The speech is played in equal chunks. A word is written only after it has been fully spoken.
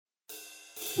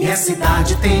Minha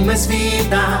cidade tem mais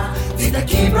vida, vida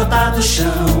que brota do chão,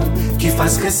 que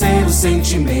faz crescer o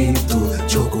sentimento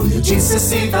de orgulho de ser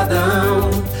cidadão.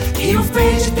 Rio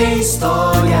Verde tem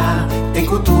história, tem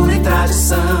cultura e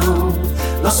tradição.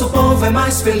 Nosso povo é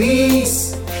mais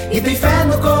feliz e tem fé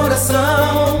no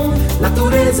coração.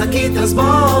 Natureza que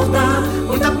transborda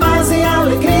muita paz e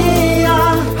alegria,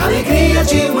 alegria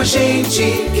de uma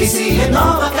gente que se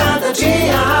renova a cada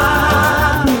dia.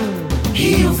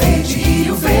 Rio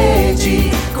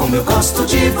Verde, como eu gosto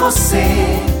de você.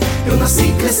 Eu nasci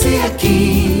e cresci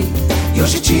aqui e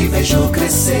hoje te vejo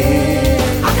crescer.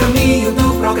 A caminho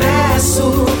do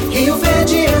progresso, Rio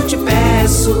Verde eu te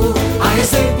peço. A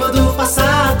exemplo do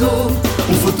passado,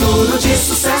 um futuro de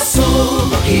sucesso.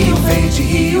 Rio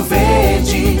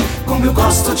Verde, como eu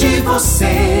gosto de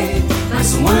você.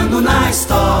 Mais um ano na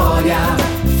história,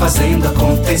 fazendo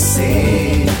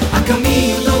acontecer. A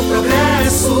caminho do